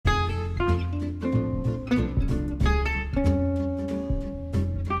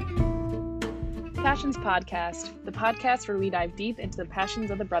Passions Podcast, the podcast where we dive deep into the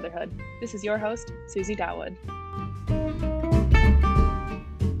passions of the Brotherhood. This is your host, Susie Dawood.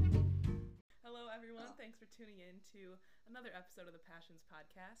 Hello, everyone. Thanks for tuning in to another episode of the Passions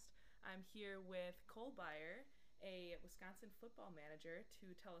Podcast. I'm here with Cole Byer, a Wisconsin football manager, to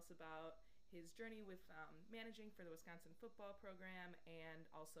tell us about his journey with managing for the Wisconsin football program and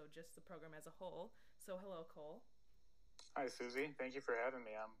also just the program as a whole. So, hello, Cole. Hi, Susie. Thank you for having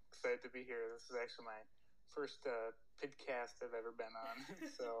me. I'm excited to be here. This is actually my first podcast I've ever been on,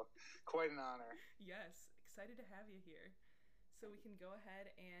 so quite an honor. Yes, excited to have you here. So we can go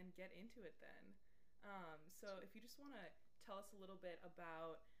ahead and get into it then. So if you just want to tell us a little bit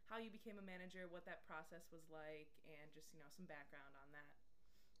about how you became a manager, what that process was like, and just, some background on that.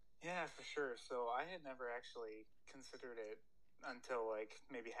 Yeah, for sure. So I had never actually considered it until like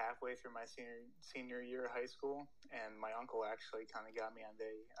maybe halfway through my senior year of high school, and my uncle actually kind of got me on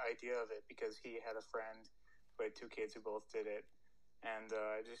the idea of it because he had a friend who had two kids who both did it, and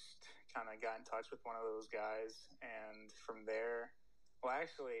I just kind of got in touch with one of those guys, and from there, I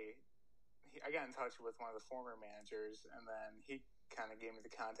got in touch with one of the former managers, and then he kind of gave me the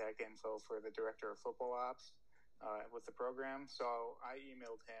contact info for the director of football ops with the program, so I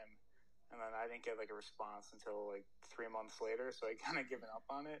emailed him. And then I didn't get like a response until like 3 months later, so I kind of given up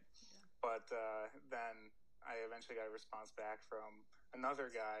on it. Yeah. But then I eventually got a response back from another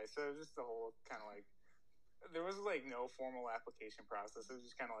guy. So it was just the whole kind of like, there was like no formal application process. It was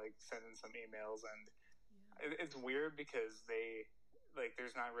just kind of like sending some emails, and it's weird because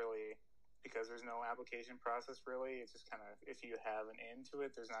there's not really, because there's no application process really. It's just kind of, if you have an into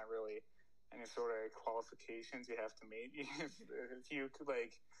it, there's not really any sort of qualifications you have to meet. If you could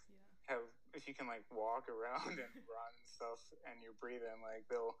if you can like walk around and run and stuff and you're breathing, like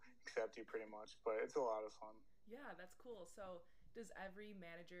they'll accept you pretty much. But it's a lot of fun. Yeah, that's cool. So does every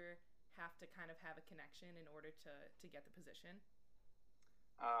manager have to kind of have a connection in order to get the position?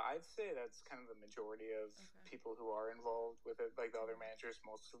 I'd say that's kind of the majority of people who are involved with it. Like the other managers,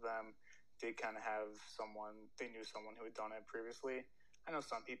 most of them did kind of have they knew someone who had done it previously. I know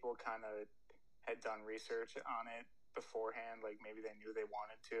some people kind of had done research on it beforehand, like maybe they knew they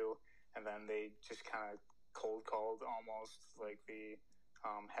wanted to, and then they just kind of cold called almost like the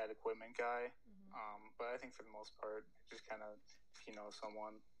head equipment guy. But I think for the most part, just kind of if you know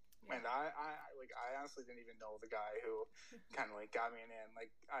someone. Yeah. And I honestly didn't even know the guy who kind of like got me in.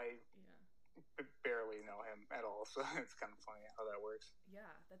 Like I barely know him at all, so it's kind of funny how that works. Yeah,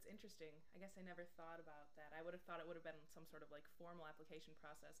 that's interesting. I guess I never thought about that. I would have thought it would have been some sort of like formal application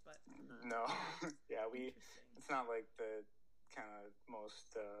process, but no. Yeah, it's not like the kind of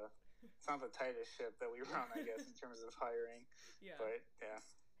most it's not the tightest ship that we run, I guess, in terms of hiring. Yeah. But yeah.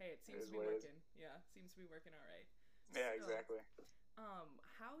 Hey, it seems to be working. Yeah, seems to be working all right. Yeah, so, exactly.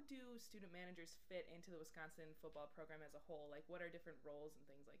 How do student managers fit into the Wisconsin football program as a whole? Like, what are different roles and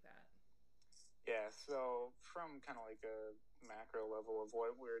things like that? Yeah, so from kind of like a macro level of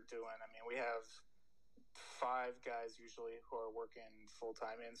what we're doing, I mean, we have 5 guys usually who are working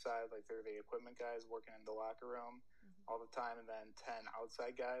full-time inside, like they're the equipment guys working in the locker room all the time, and then 10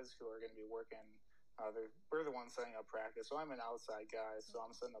 outside guys who are going to be working, we're the ones setting up practice. So I'm an outside guy, so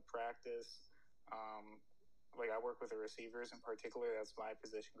I'm setting up practice. I work with the receivers in particular. That's my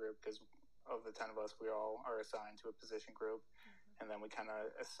position group, because of the 10 of us, we all are assigned to a position group. And then we kind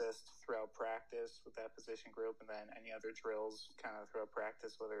of assist throughout practice with that position group, and then any other drills kind of throughout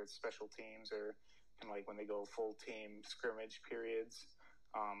practice, whether it's special teams or kind of like when they go full team scrimmage periods.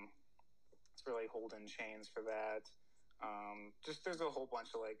 It's really holding chains for that. Just there's a whole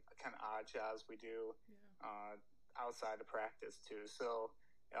bunch of like kind of odd jobs we do outside of practice too. So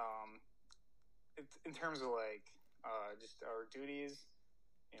in terms of like just our duties,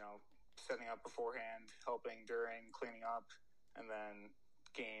 setting up beforehand, helping during, cleaning up, and then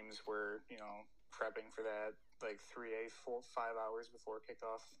games where prepping for that like 5 hours before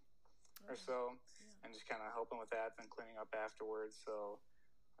kickoff or so, and just kind of helping with that, then cleaning up afterwards. So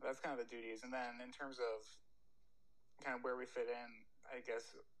that's kind of the duties. And then in terms of kind of where we fit in, I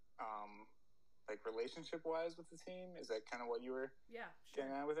guess like relationship wise with the team, is that kind of what you were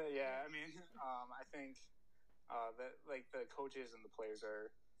getting at with it? I mean, I think that like the coaches and the players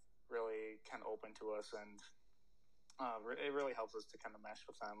are really kind of open to us, and it really helps us to kind of mesh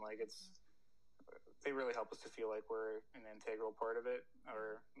with them. Like they really help us to feel like we're an integral part of it,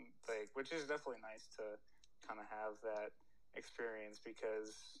 or like, which is definitely nice to kind of have that experience,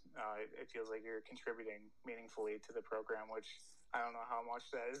 because it feels like you're contributing meaningfully to the program, which I don't know how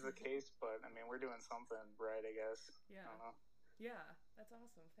much that is the case, but I mean, we're doing something right, I guess. Yeah. I don't know. Yeah, that's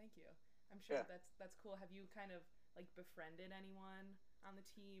awesome. Thank you. I'm sure that's cool. Have you kind of like befriended anyone on the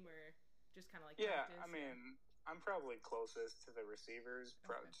team, or just kind of like Yeah, practice? I mean, I'm probably closest to the receivers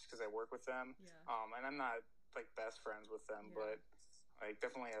Okay. just because I work with them. Yeah. And I'm not like best friends with them, Yeah. but like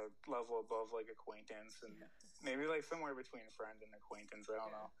definitely a level above like acquaintance and Yeah. maybe like somewhere between friend and acquaintance. I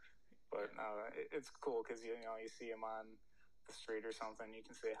don't Yeah. know, but it's cool because you see him on the street or something, you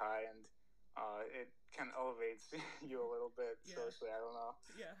can say hi, and it kind of elevates you a little bit Yeah. socially. I don't know.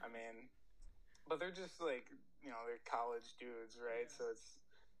 Yeah. I mean, but they're just like they're college dudes, right? Yeah. So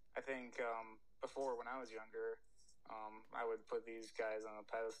I think before when I was younger, I would put these guys on a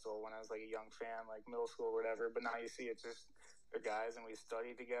pedestal when I was like a young fan, like middle school or whatever. But now you see it's just they're guys, and we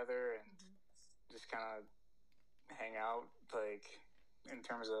study together and just kind of hang out, like in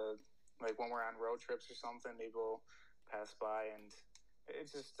terms of like when we're on road trips or something, they will pass by, and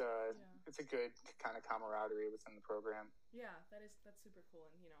it's just it's a good kind of camaraderie within the program. Yeah, that's super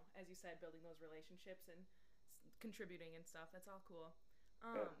cool, and as you said, building those relationships and contributing and stuff. That's all cool.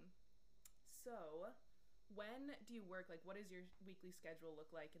 So when do you work? Like, what does your weekly schedule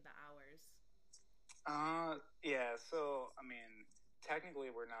look like in the hours? Yeah. So I mean, technically,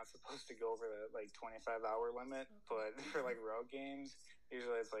 we're not supposed to go over the like 25-hour limit, but for like road games,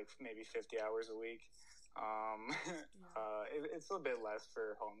 usually it's like maybe 50 hours a week. It's a bit less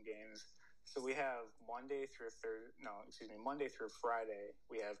for home games. So we have Monday through Friday.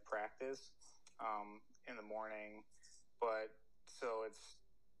 We have practice in the morning, but so it's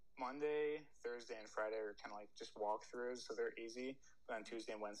Monday, Thursday, and Friday are kind of like just walkthroughs, so they're easy. But on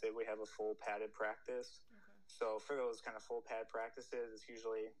Tuesday and Wednesday, we have a full padded practice. Okay. So for those kind of full pad practices, it's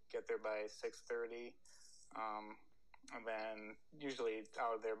usually get there by 6:30, and then usually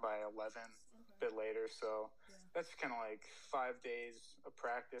out of there by 11, a bit later. So that's kind of like 5 days of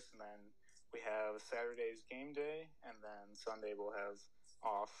practice, and then we have Saturday's game day, and then Sunday we'll have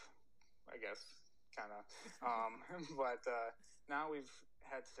off, I guess, kind of. But now we've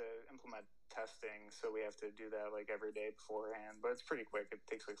had to implement testing, so we have to do that like every day beforehand. But it's pretty quick. It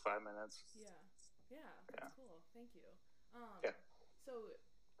takes like 5 minutes. Yeah, that's cool. Thank you. So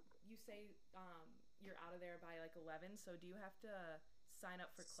you say you're out of there by like 11. So do you have to sign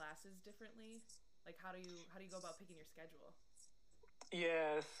up for classes differently? Like how do you go about picking your schedule?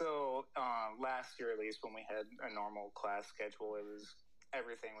 Yeah, so last year at least when we had a normal class schedule,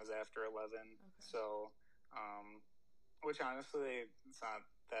 everything was after 11. Okay. So, which honestly it's not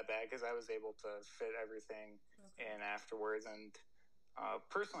that bad because I was able to fit everything in afterwards. And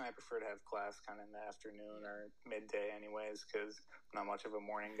personally, I prefer to have class kind of in the afternoon or midday, anyways, because I'm not much of a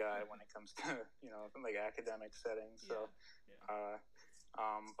morning guy when it comes to like academic settings. So,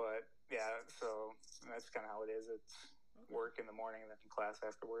 but yeah, so that's kind of how it is. It's work in the morning and then class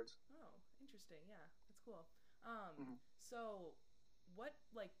afterwards. Oh, interesting. Yeah, that's cool. So what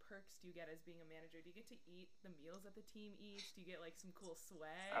like perks do you get as being a manager? Do you get to eat the meals that the team eats? Do you get like some cool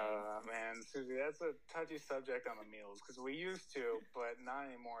swag? Man, Susie, that's a touchy subject on the meals because we used to, but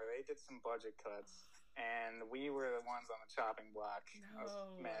not anymore. They did some budget cuts, and we were the ones on the chopping block. Us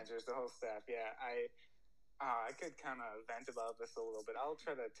managers, the whole staff. Yeah, I could kind of vent about this a little bit. I'll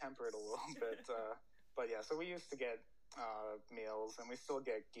try to temper it a little bit. But yeah, so we used to get meals, and we still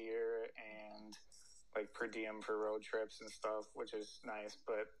get gear and like per diem for road trips and stuff, which is nice.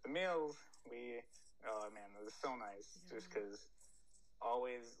 But the meals, it was so nice just because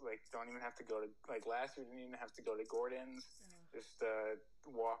always like don't even have to go to like last year didn't even have to go to Gordon's. Just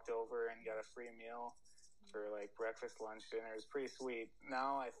walked over and got a free meal for like breakfast, lunch, dinner. It's pretty sweet.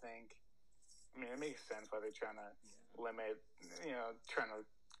 Now I think, it makes sense why they're trying to limit, trying to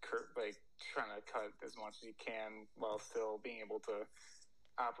cut as much as you can while still being able to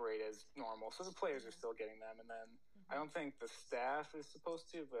operate as normal. So the players are still getting them, and then I don't think the staff is supposed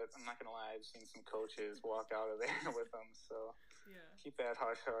to, but I'm not gonna lie, I've seen some coaches walk out of there with them. So keep that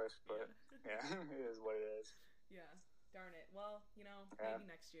hush hush. But yeah, it is what it is. Yeah. Darn it. Well, maybe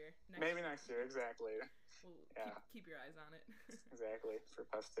next year. Next year, exactly. Well, keep your eyes on it. Exactly, for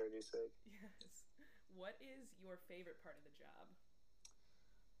posterity's sake. Yes. What is your favorite part of the job?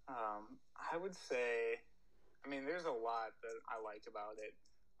 I would say, there's a lot that I like about it.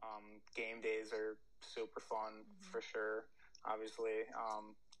 Game days are super fun for sure. Obviously,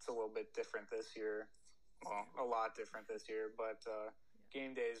 it's a little bit different this year. Well, a lot different this year, but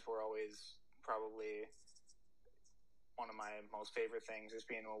game days were always probably one of my most favorite things, just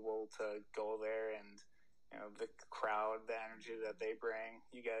being able to go there and the crowd, the energy that they bring.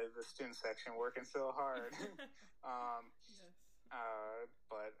 You guys, the student section, working so hard.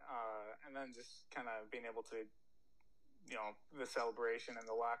 But and then just kind of being able to, the celebration in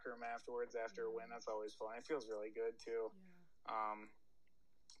the locker room afterwards after a win, that's always fun. It feels really good too.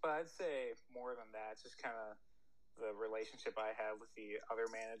 But I'd say more than that, just kind of the relationship I have with the other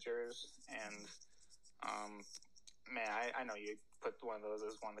managers. And man, I know you put one of those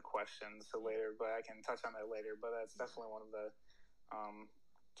as one of the questions later, but I can touch on that later. But that's definitely one of the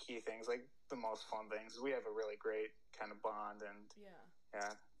key things, like the most fun things. We have a really great kind of bond, and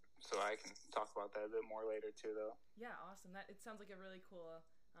yeah. So I can talk about that a bit more later too, though. Yeah, awesome. It sounds like a really cool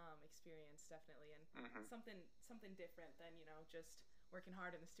experience, definitely, and something different than just working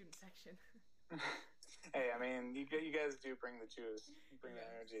hard in the student section. Hey, I mean, you guys do bring the juice, bring the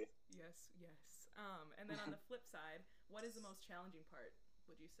energy. Yes. And then on the flip side, what is the most challenging part,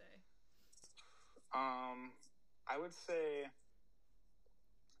 would you say? I would say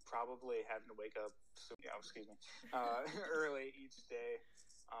probably having to wake up early each day.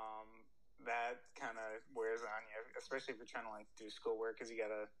 That kind of wears on you, especially if you're trying to like do schoolwork, because you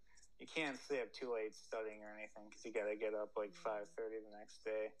can't stay up too late studying or anything, because you gotta get up like 5:30 the next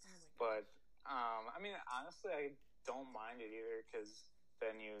day. But I mean, honestly, I don't mind it either, because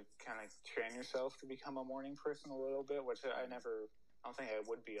then you kind of train yourself to become a morning person a little bit, which I don't think I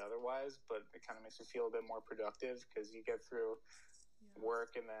would be otherwise, but it kind of makes you feel a bit more productive, because you get through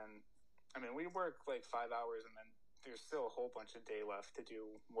work, and then, I mean, we work like 5 hours, and then there's still a whole bunch of day left to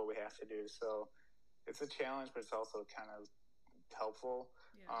do what we have to do. So it's a challenge, but it's also kind of helpful.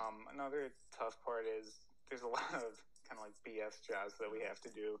 Another tough part is there's a lot of kind of like BS jobs that we have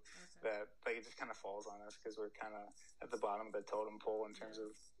to do that like it just kind of falls on us, because we're kind of at the bottom of the totem pole in terms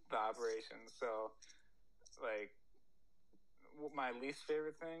of the operations. So like my least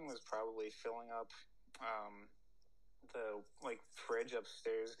favorite thing was probably filling up the like fridge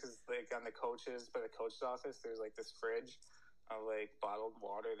upstairs, because like on the coach's office, there's like this fridge of like bottled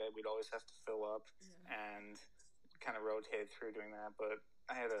water that we'd always have to fill up, and kind of rotate through doing that. But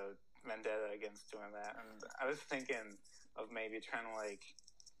I had a vendetta against doing that, and I was thinking of maybe trying to like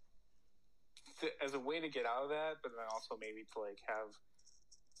as a way to get out of that, but then also maybe to like have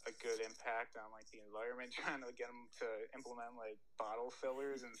a good impact on like the environment, trying to get them to implement like bottle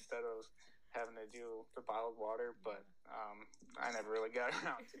fillers instead of having to do the bottled water. But I never really got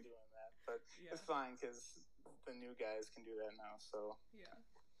around to doing that. But it's fine, because the new guys can do that now. So yeah.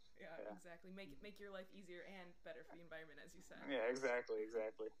 Exactly. Make your life easier and better for the environment, as you said. Yeah, exactly.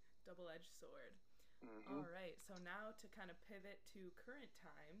 Double-edged sword. All right. So now to kind of pivot to current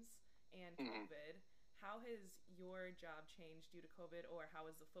times and COVID. How has your job changed due to COVID, or how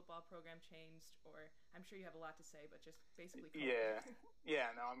has the football program changed? Or I'm sure you have a lot to say, but just basically COVID.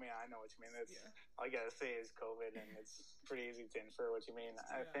 No, I mean, I know what you mean. All I gotta say is COVID, and it's pretty easy to infer what you mean.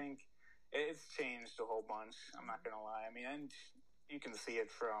 I think it's changed a whole bunch. I'm not gonna lie. I mean, and you can see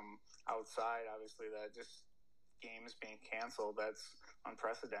it from outside, obviously, that just games being canceled, that's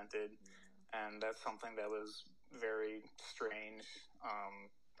unprecedented, and that's something that was very strange.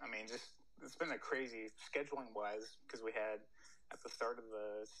 I mean, just it's been a crazy scheduling wise, because we had at the start of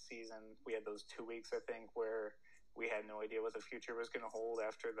the season, we had those 2 weeks, I think, where we had no idea what the future was going to hold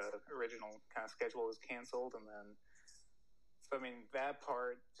after the original kind of schedule was canceled. And then, so I mean, that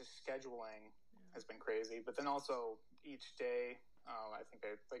part, just scheduling has been crazy. But then also each day, I think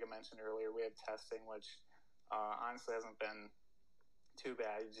like I mentioned earlier, we have testing, which honestly hasn't been too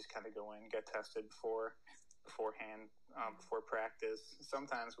bad. You just kind of go in, get tested beforehand, before practice.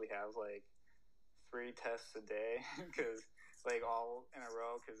 Sometimes we have like 3 tests a day, because like all in a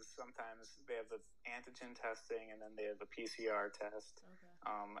row, because sometimes they have the antigen testing, and then they have the PCR test.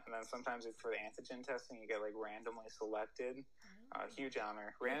 And then sometimes for the antigen testing, you get like randomly selected. Huge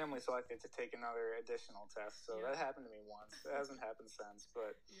honor, randomly selected to take another additional test. So that happened to me once. It hasn't happened since,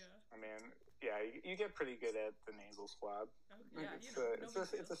 but I mean, you get pretty good at the nasal swab.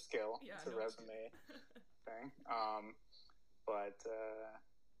 It's a skill. It's a resume thing. But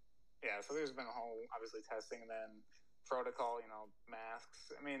so there's been a whole, obviously, testing, and then protocol,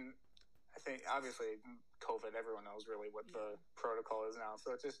 masks. I mean, I think, obviously, COVID, everyone knows really what the protocol is now.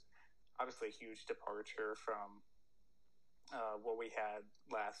 So it's just, obviously, a huge departure from what we had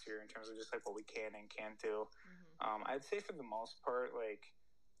last year in terms of just, like, what we can and can't do. I'd say for the most part, like,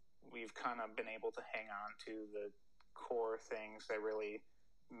 we've kind of been able to hang on to the core things that really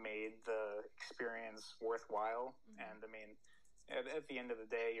made the experience worthwhile. And, I mean, at the end of the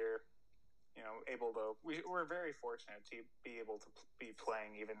day, you're able to. We're very fortunate to be able to be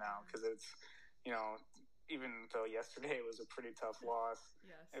playing even now, because it's even though yesterday was a pretty tough loss,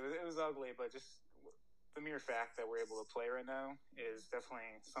 it was ugly, but just the mere fact that we're able to play right now is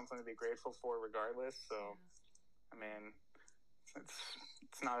definitely something to be grateful for, regardless. So, I mean,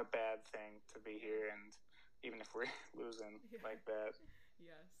 it's not a bad thing to be here, and even if we're losing like that,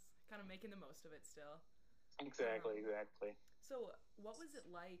 kind of making the most of it still. Exactly. So what was it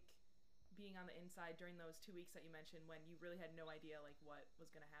like being on the inside during those 2 weeks that you mentioned when you really had no idea like what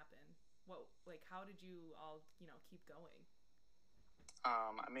was going to happen? How did you all, keep going?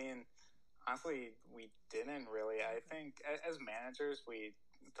 I mean, honestly, we didn't really. I think as managers, we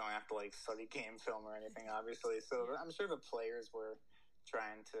don't have to like study game film or anything, obviously. So I'm sure the players were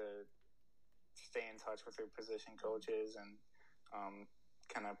trying to stay in touch with their position coaches and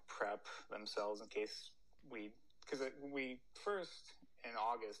kind of prep themselves in case because we first in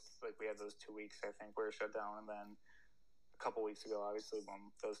August, like we had those 2 weeks, I think, were shut down, and then a couple weeks ago, obviously, when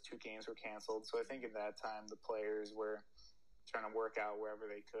those 2 games were canceled. So I think at that time the players were trying to work out wherever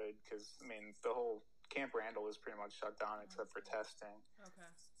they could because I mean the whole Camp Randall was pretty much shut down except for testing. Okay.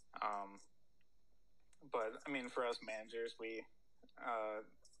 But I mean, for us managers,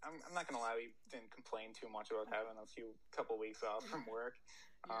 I'm not gonna lie, we didn't complain too much about having a couple weeks off from work.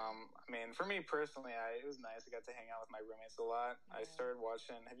 I mean, for me personally, it was nice. I got to hang out with my roommates a lot. I started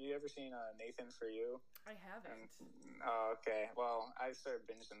watching. Have you ever seen Nathan For You? I haven't. Okay. Well, I started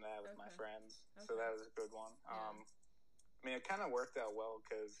binging that with my friends, so that was a good one. I mean, it kind of worked out well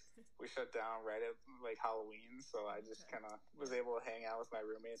because we shut down right at like Halloween, so I just kind of was able to hang out with my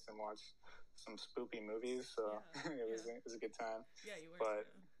roommates and watch some spooky movies. So it was a good time. Yeah, you were. But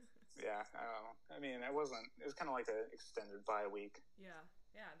yeah, I don't know. I mean, it was kind of like an extended bye week. Yeah.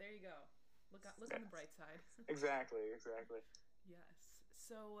 There you go. Look on the bright side. Exactly. Yes.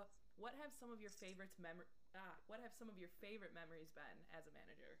 So, what have some of your favorite memories been as a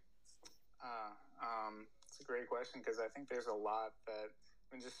manager? It's a great question because I think there's a lot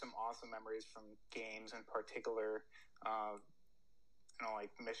just some awesome memories from games in particular.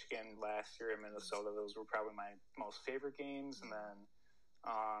 Like Michigan last year and Minnesota, those were probably my most favorite games. And then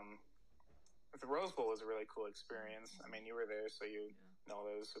the Rose Bowl was a really cool experience. I mean, you were there, so you know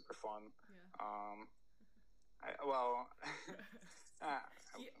that was super fun. Yeah. I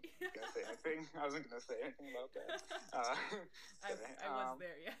wasn't gonna say anything about that. I was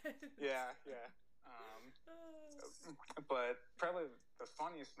there, yeah. But probably the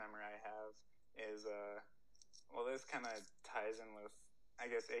funniest memory I have is this kind of ties in with I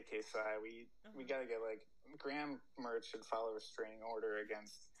guess AK Psi. We gotta get like Graham Mertz should file a restraining order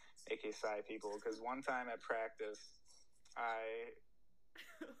against AK Psi people because one time at practice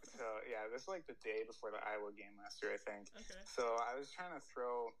this is like the day before the Iowa game last year, I think. Okay. So I was just trying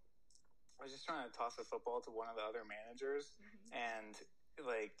to toss a football to one of the other managers, and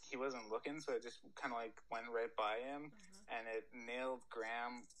like he wasn't looking, so it just kind of like went right by him, and it nailed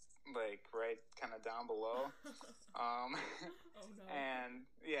Graham like right kind of down below. Oh no. And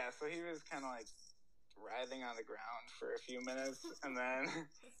so he was kind of like writhing on the ground for a few minutes, and then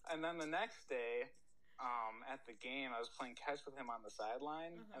the next day. At the game, I was playing catch with him on the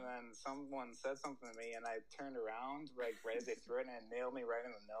sideline, and then someone said something to me, and I turned around right as they threw it, and it nailed me right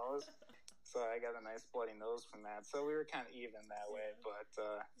in the nose. So I got a nice bloody nose from that. So we were kind of even that way, but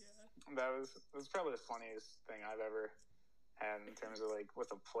that was probably the funniest thing I've ever had in terms of like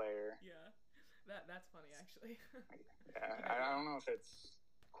with a player. Yeah, that's funny actually. I don't know if it's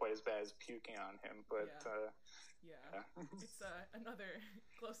quite as bad as puking on him, but it's another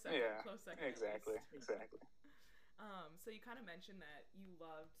close second. Close second. Exactly. So you kind of mentioned that you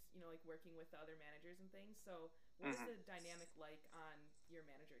loved, like working with the other managers and things. So what was the dynamic like on your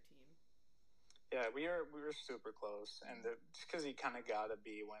manager team? Yeah, we were super close, and just because you kind of gotta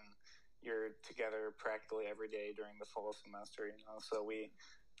be when you're together practically every day during the fall semester, So we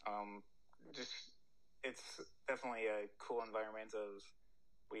it's definitely a cool environment of.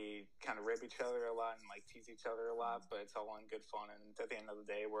 We kind of rib each other a lot and like tease each other a lot, but it's all in good fun. And at the end of the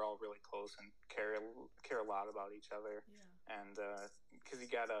day, we're all really close and care a lot about each other. Yeah. And because you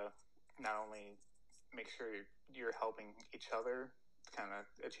gotta not only make sure you're helping each other kind of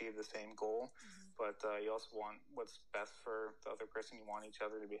achieve the same goal, but you also want what's best for the other person. You want each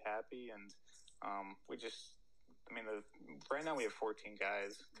other to be happy, and right now we have 14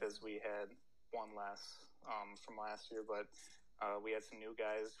 guys because we had one less from last year, but. We had some new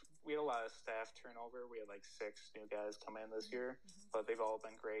guys. We had a lot of staff turnover. We had like 6 new guys come in this year, but they've all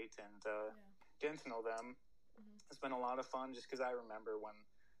been great. And getting to know them, it's been a lot of fun just because I remember when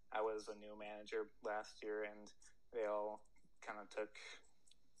I was a new manager last year and they all kind of took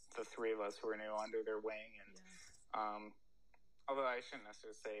the 3 of us who were new under their wing. And although I shouldn't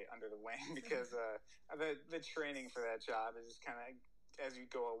necessarily say under the wing because the training for that job is just kind of as you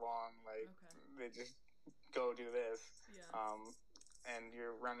go along, like they just go do this. And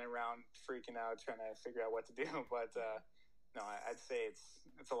you're running around freaking out trying to figure out what to do, but no, I'd say it's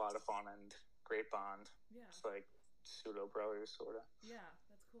a lot of fun and great bond. It's like pseudo brothers sort of. Yeah,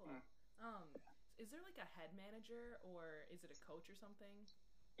 that's cool. Is there like a head manager or is it a coach or something?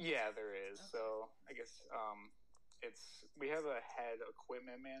 Yeah, there is. Okay. So I guess we have a head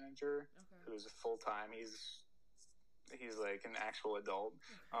equipment manager Okay. who's full time. He's like an actual adult.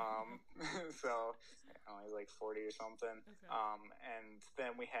 Okay. So he's like 40 or something. Okay. And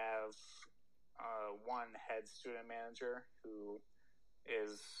then we have one head student manager who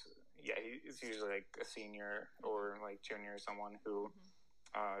is he's usually like a senior or like junior, someone who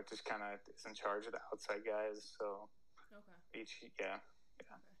just kind of is in charge of the outside guys. So Okay. yeah.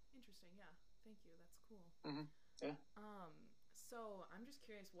 Okay. Interesting. Yeah. Thank you. That's cool. Yeah. So I'm just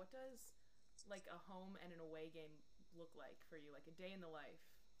curious, what does like a home and an away game look like for you? Like a day in the life?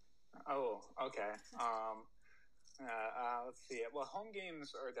 Oh, okay. Let's see. Well, home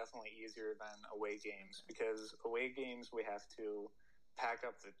games are definitely easier than away games because away games we have to pack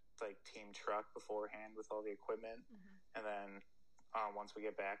up the like team truck beforehand with all the equipment, and then once we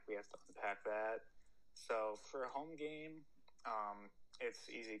get back, we have to unpack that. So for a home game, it's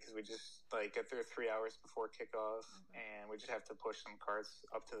easy because we just like get there 3 hours before kickoff, and we just have to push some carts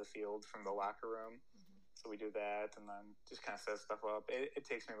up to the field from the locker room. So we do that, and then just kind of set stuff up. It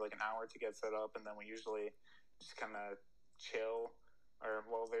takes maybe like an hour to get set up, and then we usually just kind of chill. Or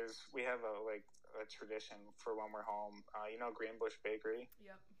well, we have a tradition for when we're home. Greenbush Bakery.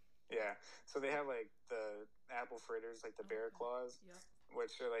 Yep. Yeah. So they have like the apple fritters, like the bear claws,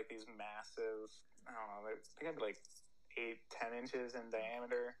 which are like these massive. I don't know. They can be like 8-10 inches in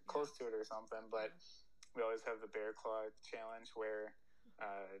diameter, close to it or something. But we always have the bear claw challenge where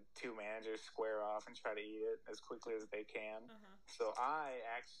two managers square off and try to eat it as quickly as they can. So I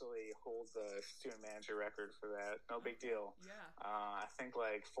actually hold the student manager record for that. No big deal. Yeah. I think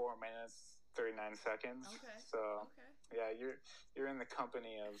like 4 minutes, 39 seconds. Okay. So yeah, you're in the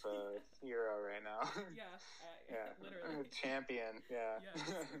company of hero right now. Yeah. Literally. Champion. Yeah. Yes.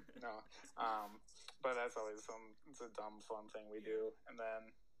 No. But that's always it's a dumb fun thing we do. And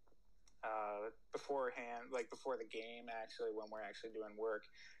then beforehand, like before the game, actually, when we're actually doing work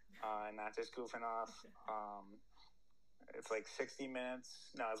and not just goofing off, it's like 60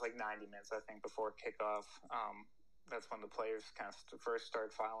 minutes. No, it's like 90 minutes, I think, before kickoff. That's when the players kind of first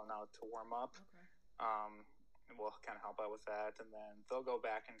start filing out to warm up. And we'll kind of help out with that, and then they'll go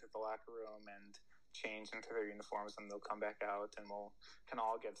back into the locker room and change into their uniforms, and they'll come back out, and we'll kind of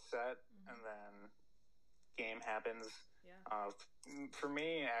all get set, and then game happens. For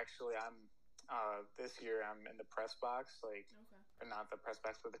me, actually, this year I'm in the press box, like, or not the press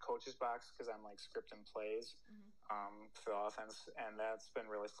box, but the coach's box, because I'm like scripting plays for the offense, and that's been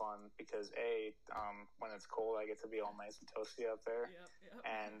really fun because when it's cold, I get to be all nice and toasty up there,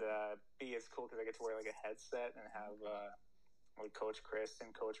 and B, it's cool because I get to wear like a headset and have like Coach Chris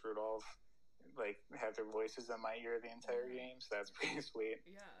and Coach Rudolph like have their voices in my ear the entire game, so that's pretty sweet.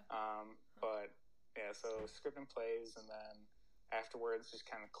 But yeah, so scripting plays, and then afterwards just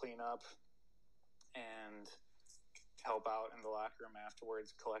kind of clean up and help out in the locker room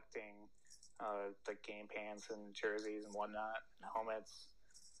afterwards, collecting like game pants and jerseys and whatnot, helmets.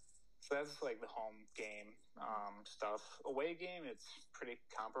 So that's like the home game stuff. Away game, it's pretty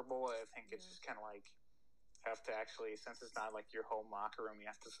comparable. I think it's just kind of like have to actually, since it's not like your home locker room, you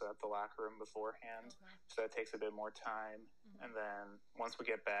have to set up the locker room beforehand. So that takes a bit more time. And then once we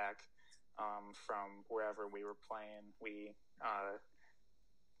get back from wherever we were playing, we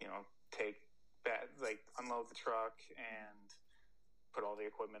take that, like unload the truck and put all the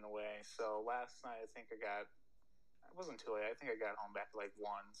equipment away. So last night, I think it wasn't too late. I think I got home back at like 1,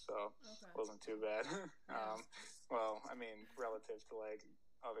 so it wasn't too bad. Well, I mean, relative to like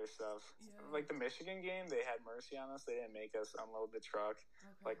other stuff, like the Michigan game, they had mercy on us. They didn't make us unload the truck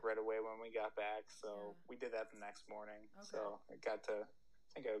like right away when we got back. So we did that the next morning. So I think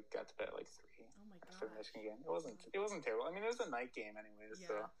I got to bed at like 3 after the Michigan game. It wasn't terrible. I mean, it was a night game anyways,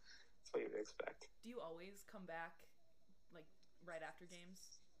 so that's what you'd expect. Do you always come back like right after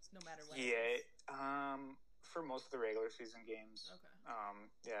games, no matter when? For most of the regular season games.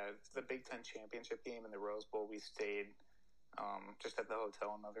 The Big Ten championship game and the Rose Bowl, we stayed just at the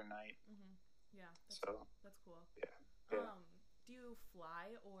hotel another night. That's cool. Yeah. Do you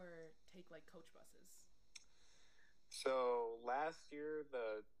fly or take like coach buses? So last year,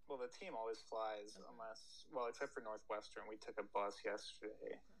 the team always flies except for Northwestern. We took a bus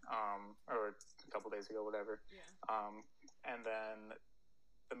yesterday, or a couple days ago, whatever. And then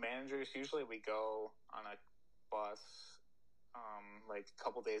the managers, usually we go on a bus like a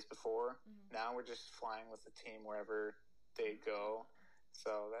couple days before. Now we're just flying with the team wherever they go.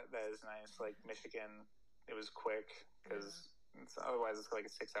 So that is nice. Like Michigan, it was quick because otherwise it's like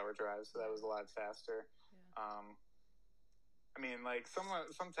a 6-hour drive, so that was a lot faster. I mean, like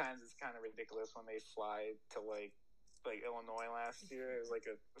sometimes it's kind of ridiculous when they fly to like like Illinois last year. It was like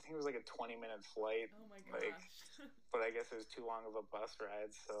I think it was like a 20-minute flight. Oh my gosh. Like, but I guess it was too long of a bus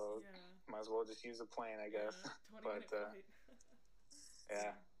ride, so might as well just use a plane, I guess. 20-minute flight.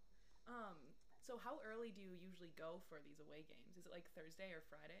 Yeah. So how early do you usually go for these away games? Is it like Thursday or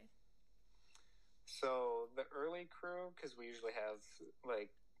Friday? So the early crew, because we usually have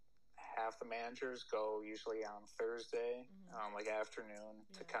like half the managers go usually on Thursday, like afternoon,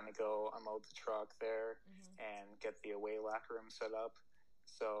 to kind of go unload the truck there and get the away locker room set up.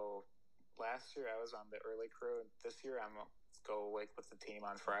 So last year I was on the early crew, and this year I'm go like with the team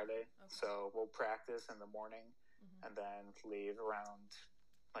on Friday. Okay. So we'll practice in the morning and then leave around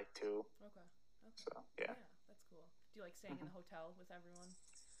like 2. Okay. So yeah, that's cool. Do you like staying in the hotel with everyone?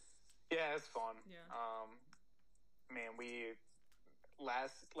 Yeah, it's fun. Yeah. I mean, we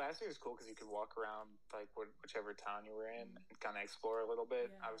last year was cool because you could walk around like whichever town you were in and kind of explore a little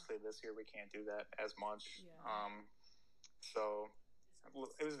bit. Yeah. Obviously, this year we can't do that as much. Yeah. So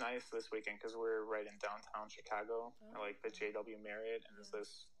it was nice this weekend because we're right in downtown Chicago, like the JW Marriott, and it's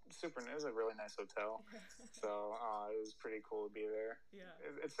a really nice hotel. So it was pretty cool to be there. Yeah.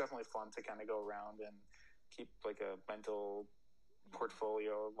 It's definitely fun to kind of go around and keep like a mental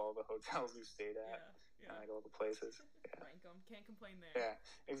portfolio of all the hotels we've stayed at. And like all the places. Yeah. Rank them. Can't complain there. Yeah,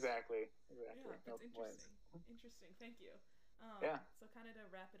 exactly. Yeah, that's interesting. Interesting. Thank you. So kind of to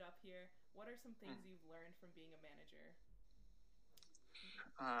wrap it up here, what are some things you've learned from being a manager?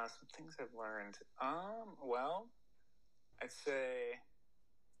 Some things I've learned. Well, I'd say,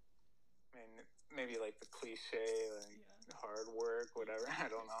 I mean, maybe like the cliche, like hard work, whatever. I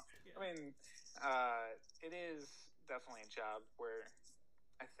don't know. Yeah. I mean, it is definitely a job where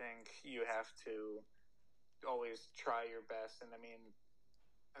I think you have to always try your best. And I mean,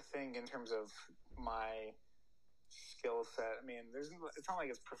 I think in terms of my skill set, I mean, it's not like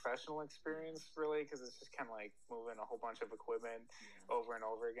it's professional experience really, because it's just kind of like moving a whole bunch of equipment over and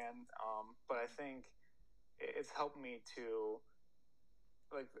over again. But I think it's helped me to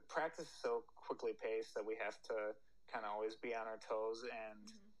like practice so quickly paced that we have to kind of always be on our toes, and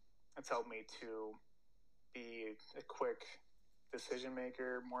it's helped me to be a quick decision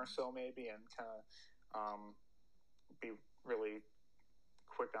maker more so maybe, and kind of be really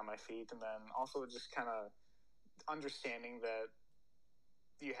quick on my feet, and then also just kind of understanding that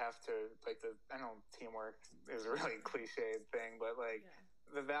you have to like I know teamwork is a really cliche thing, but like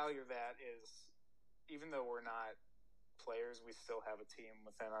the value of that is, even though we're not players, we still have a team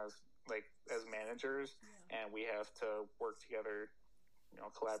within us, like as managers, and we have to work together,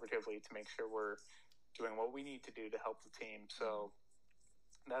 collaboratively to make sure we're doing what we need to do to help the team. So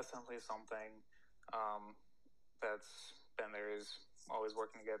that's definitely something that's been there, is always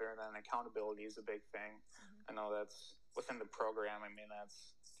working together. And then accountability is a big thing. I know that's within the program. I mean,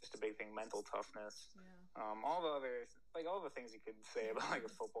 that's just a big thing. Mental toughness. All the things you could say about like a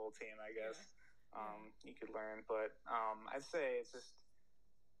football team, I guess, you could learn. But I'd say it's just,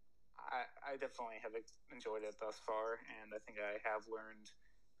 I definitely have enjoyed it thus far, and I think I have learned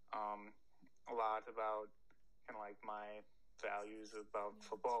a lot about kind of like my values about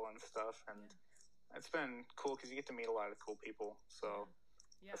football and stuff, and it's been cool because you get to meet a lot of cool people. So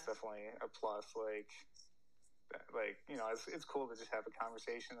that's definitely a plus. Like it's cool to just have a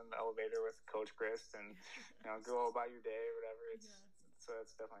conversation in the elevator with Coach Grist and go about your day or whatever. So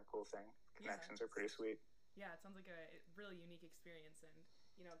that's definitely a cool thing. Connections are pretty sweet. Yeah, it sounds like a really unique experience, and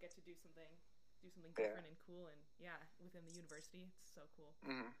get to do something different and cool, and within the university. It's so cool.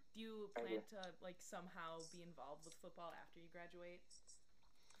 Do you plan to like somehow be involved with football after you graduate?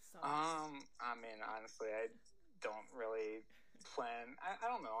 I mean, honestly, I don't really plan. I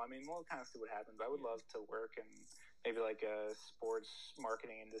don't know. I mean, we'll kind of see what happens. I would love to work in maybe like a sports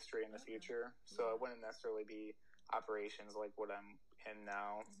marketing industry in the future. So it wouldn't necessarily be operations like what I'm in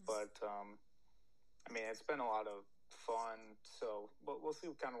now, but I mean, it's been a lot of fun. So we'll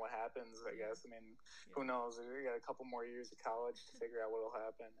see kind of what happens, I guess. I mean, who knows? We got a couple more years of college to figure out what'll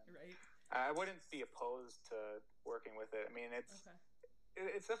happen. Right. I wouldn't be opposed to working with it. I mean,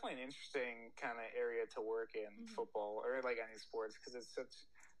 it's definitely an interesting kind of area to work in, football or like any sports, because it's such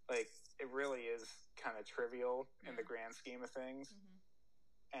like it really is kind of trivial in the grand scheme of things,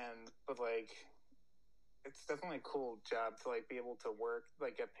 but like it's definitely a cool job to like be able to work,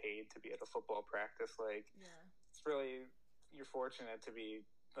 like get paid to be at a football practice. Like it's really, you're fortunate to be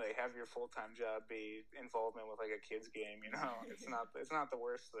like have your full-time job be involvement with like a kid's game. It's not the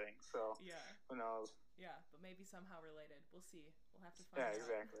worst thing. So who knows? Yeah, but maybe somehow related. We'll see. We'll have to find out. Yeah,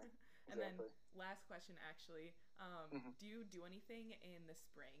 exactly. And then last question, actually. Do you do anything in the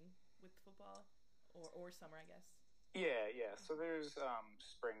spring with football or summer, I guess? Yeah. So there's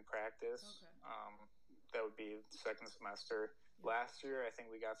spring practice. that would be second semester. Last year, I think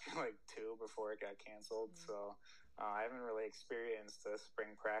we got through like 2 before it got canceled. So I haven't really experienced a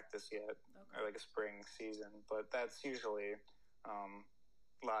spring practice yet, or like a spring season. But that's usually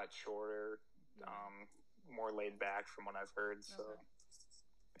a lot shorter, more laid back from what I've heard. So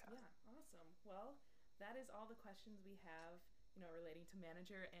yeah, awesome. Well, that is all the questions we have, relating to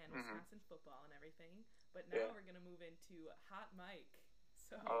manager and Wisconsin football and everything. But now we're gonna move into Hot Mic.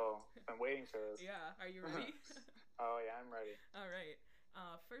 So. I'm waiting for this. Yeah, are you ready? Oh yeah, I'm ready. All right.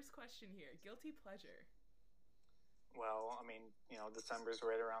 First question here: guilty pleasure. Well, I mean, December's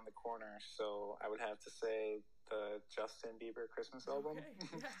right around the corner, so I would have to say the Justin Bieber Christmas album. Okay,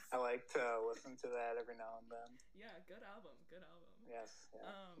 yes. I like to listen to that every now and then. Yeah, good album. Yes,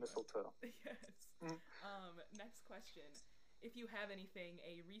 Mistletoe. Yes. Next question: if you have anything,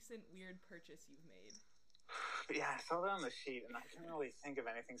 a recent weird purchase you've made. Yeah, I saw that on the sheet, and I couldn't really think of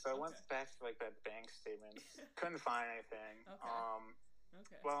anything, so I went back to like that bank statement. Couldn't find anything.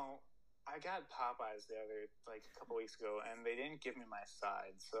 Okay. Well, I got Popeyes a couple weeks ago, and they didn't give me my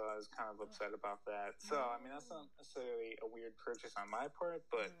side, so I was kind of upset about that. So, I mean, that's not necessarily a weird purchase on my part,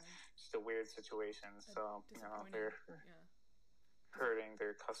 but just a weird situation. So, they're hurting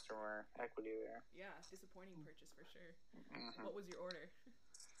their customer equity there. Yeah, disappointing purchase for sure. What was your order?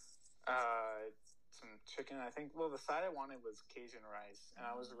 Some chicken, I think. Well, the side I wanted was Cajun rice, and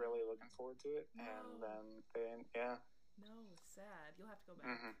I was really looking forward to it. No. And then they didn't, No, sad. You'll have to go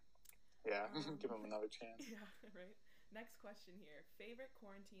back. Yeah, give them another chance. Yeah, right. Next question here: favorite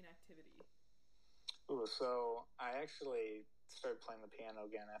quarantine activity? Ooh, so I actually started playing the piano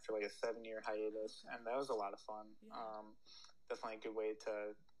again after like a 7-year hiatus, and that was a lot of fun. Yeah. Definitely a good way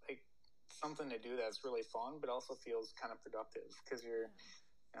to something to do that's really fun, but also feels kind of productive because you're.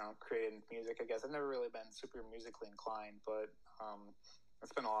 Creating music, I guess. I've never really been super musically inclined, but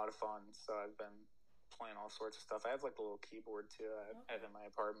it's been a lot of fun. So I've been playing all sorts of stuff. I have like a little keyboard too. I have in my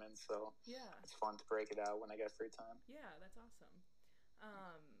apartment, so it's fun to break it out when I get free time. Yeah, that's awesome.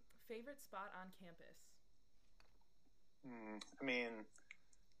 Favorite spot on campus? I mean,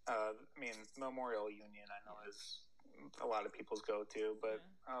 Memorial Union I know is a lot of people's go-to, but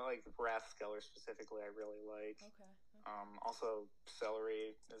like Rathskeller specifically I really like. Okay. Also,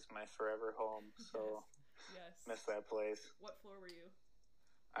 Celery is my forever home, so miss that place. What floor were you?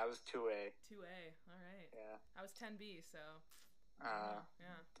 I was 2A. 2A, all right. Yeah. I was 10B, so.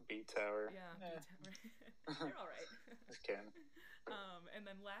 The B Tower. Yeah, B Tower. You're all right. Just kidding. And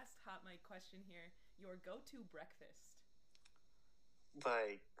then last Hot Mic question here: your go-to breakfast?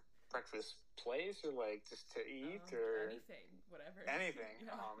 Like breakfast place, or like just to eat, or anything, whatever. Anything.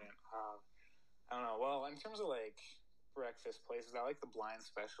 Yeah. Oh man. I don't know. Well, in terms of like breakfast places, I like the blind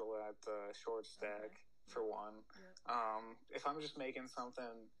special at the Short Stack for one. If I'm just making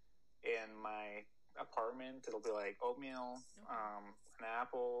something in my apartment, it'll be like oatmeal, an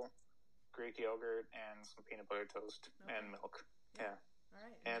apple, Greek yogurt, and some peanut butter toast and milk. Yeah. All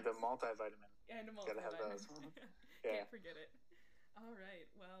right. And a multivitamin. And a multivitamin. Gotta have those. Can't forget it. All right.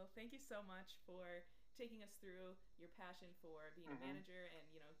 Well, thank you so much for taking us through your passion for being a manager and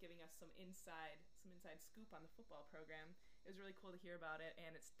giving us some inside scoop on the football program. It was really cool to hear about it,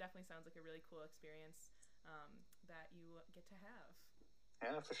 and it definitely sounds like a really cool experience that you get to have.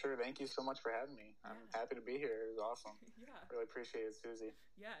 Yeah, for sure. Thank you so much for having me. I'm happy to be here. It was awesome. Really appreciate it, Susie.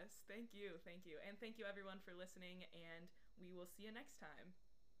 Yes, thank you. And thank you everyone for listening, and we will see you next time.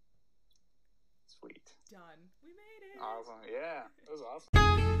 Sweet. Done. We made it. Awesome. Yeah, it was awesome.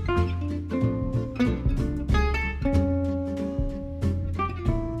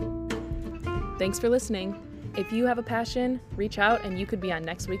 Thanks for listening. If you have a passion, reach out and you could be on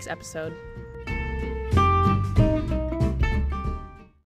next week's episode.